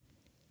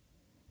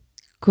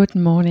Good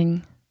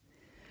morning.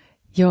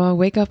 Your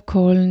wake-up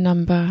call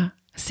number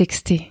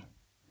 60.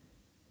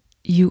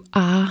 You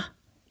are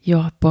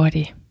your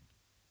body.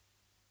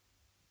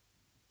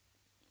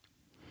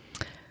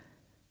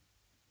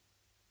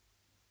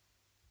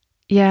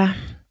 Yeah,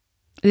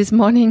 this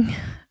morning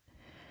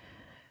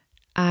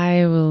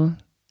I will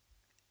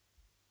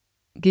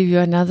give you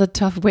another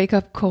tough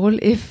wake-up call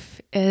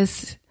if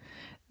as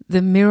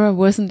the mirror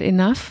wasn't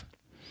enough.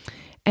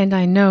 And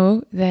I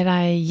know that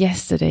I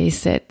yesterday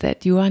said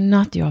that you are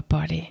not your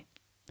body.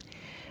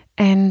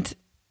 And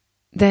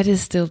that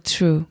is still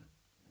true.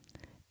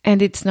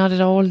 And it's not at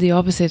all the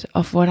opposite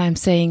of what I'm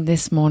saying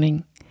this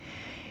morning.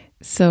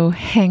 So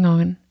hang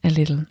on a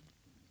little.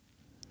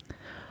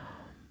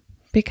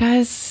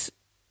 Because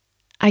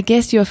I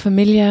guess you're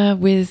familiar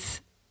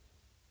with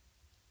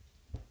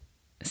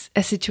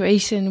a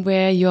situation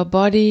where your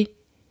body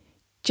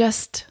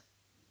just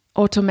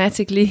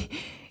automatically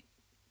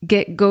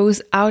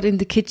goes out in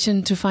the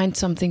kitchen to find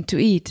something to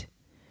eat,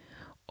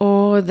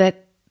 or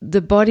that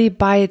the body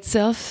by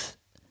itself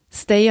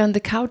stay on the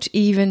couch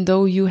even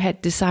though you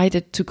had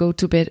decided to go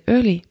to bed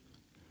early,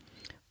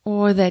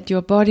 or that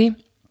your body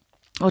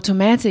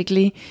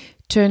automatically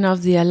turn off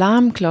the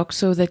alarm clock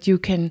so that you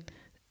can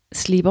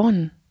sleep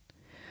on,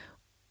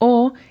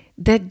 or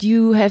that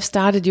you have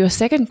started your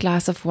second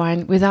glass of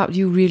wine without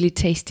you really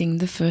tasting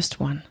the first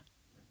one.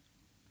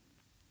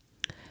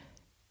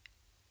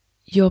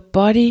 Your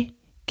body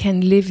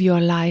can live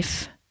your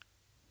life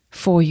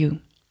for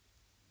you.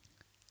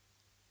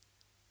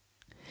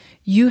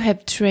 You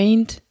have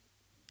trained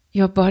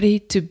your body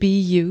to be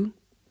you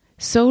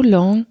so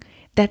long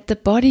that the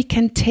body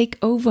can take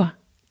over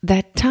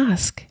that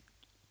task.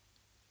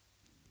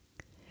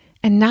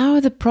 And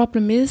now the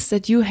problem is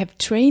that you have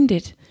trained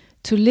it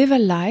to live a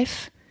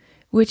life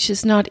which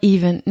is not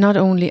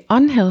only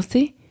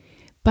unhealthy,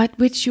 but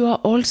which you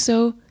are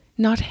also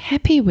not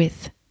happy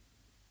with.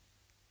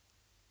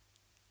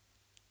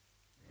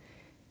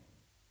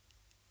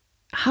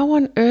 How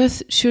on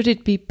earth should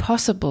it be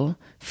possible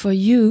for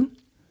you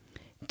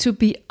to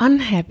be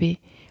unhappy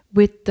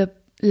with the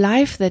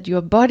life that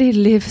your body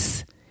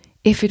lives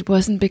if it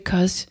wasn't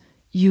because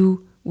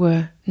you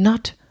were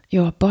not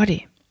your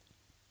body?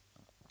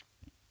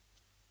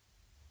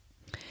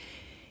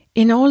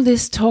 In all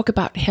this talk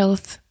about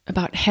health,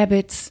 about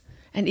habits,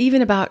 and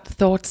even about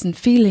thoughts and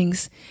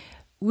feelings,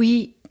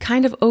 we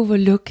kind of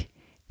overlook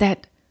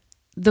that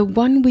the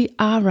one we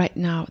are right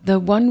now, the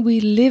one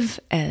we live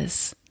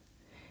as,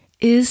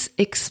 is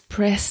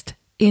expressed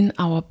in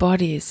our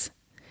bodies.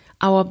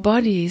 Our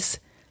bodies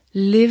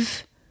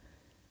live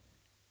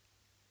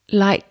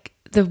like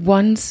the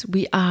ones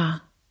we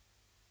are.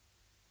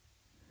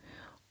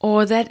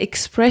 Or that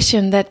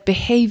expression, that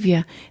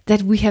behavior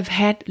that we have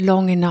had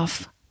long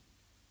enough.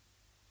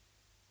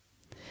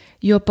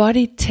 Your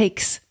body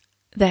takes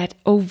that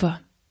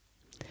over.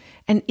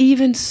 And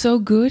even so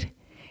good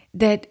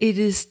that it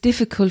is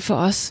difficult for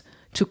us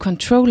to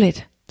control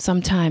it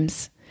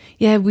sometimes.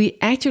 Yeah, we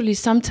actually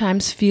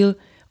sometimes feel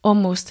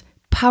almost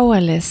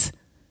powerless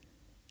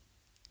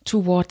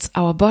towards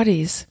our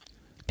bodies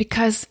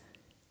because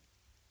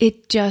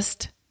it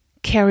just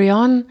carry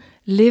on,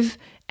 live,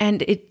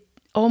 and it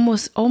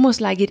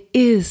almost like it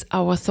is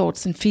our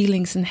thoughts and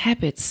feelings and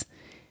habits.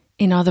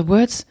 In other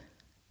words,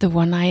 the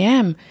one I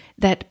am,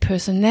 that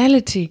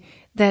personality,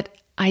 that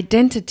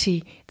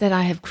identity that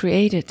I have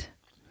created.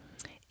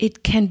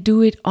 It can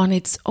do it on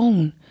its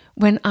own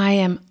when I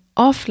am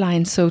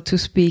offline, so to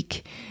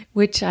speak,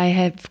 which I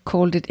have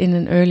called it in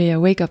an earlier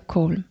wake-up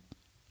call.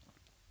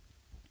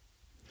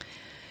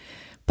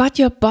 But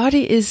your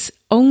body is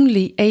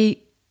only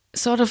a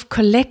sort of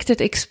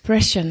collected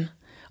expression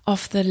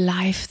of the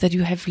life that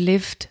you have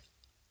lived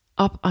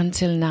up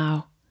until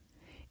now.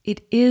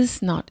 It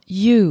is not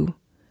you,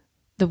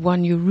 the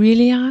one you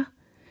really are,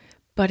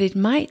 but it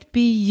might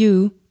be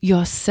you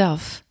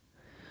yourself,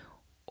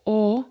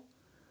 or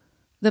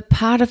the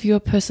part of your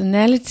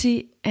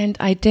personality and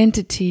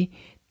identity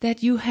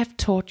that you have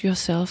taught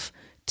yourself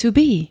to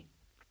be.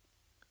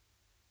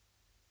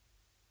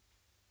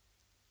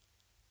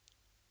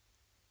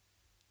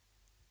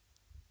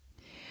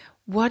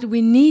 What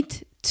we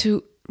need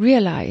to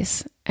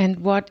realize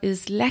and what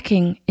is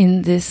lacking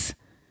in this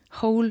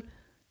whole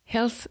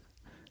health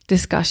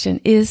discussion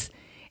is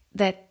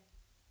that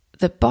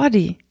the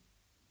body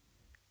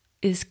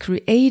is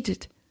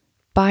created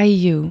by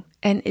you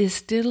and is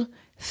still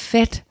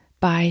fed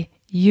by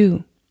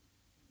you.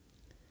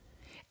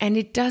 And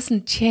it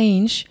doesn't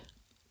change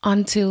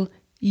until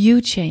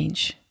you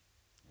change.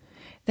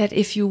 That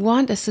if you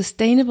want a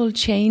sustainable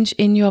change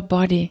in your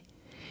body,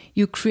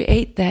 you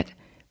create that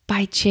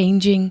by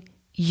changing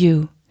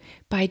you,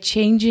 by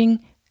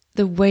changing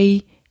the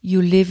way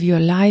you live your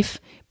life,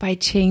 by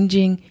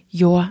changing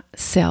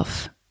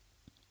yourself.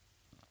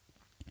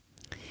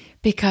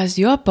 Because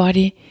your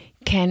body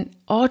can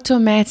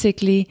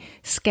automatically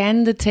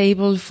scan the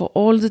table for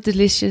all the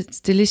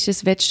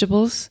delicious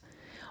vegetables,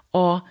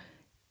 or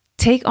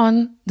take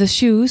on the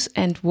shoes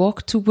and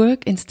walk to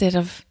work instead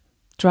of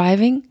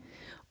driving,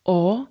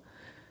 or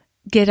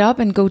get up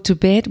and go to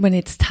bed when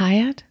it's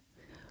tired,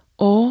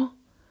 or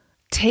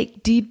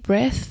take deep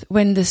breath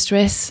when the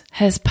stress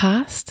has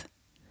passed,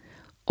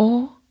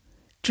 or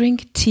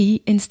drink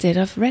tea instead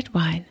of red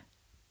wine.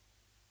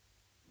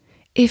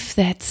 If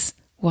that's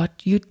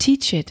what you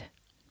teach it,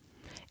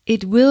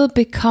 it will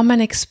become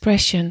an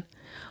expression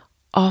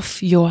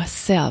of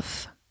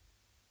yourself.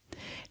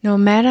 No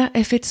matter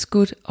if it's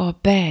good or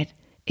bad,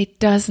 it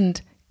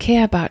doesn't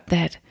care about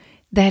that.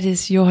 That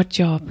is your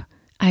job.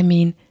 I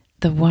mean,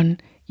 the one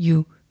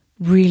you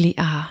really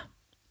are.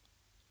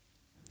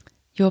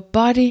 Your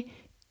body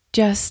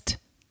just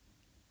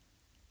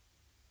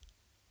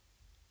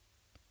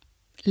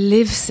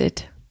lives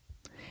it,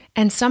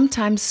 and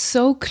sometimes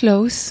so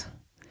close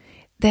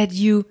that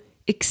you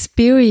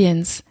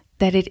experience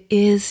that it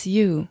is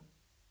you.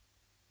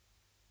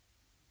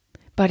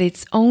 But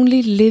it's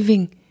only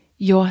living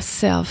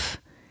yourself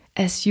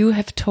as you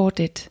have taught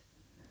it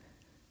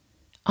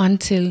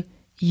until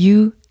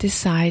you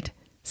decide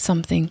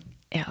something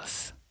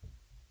else.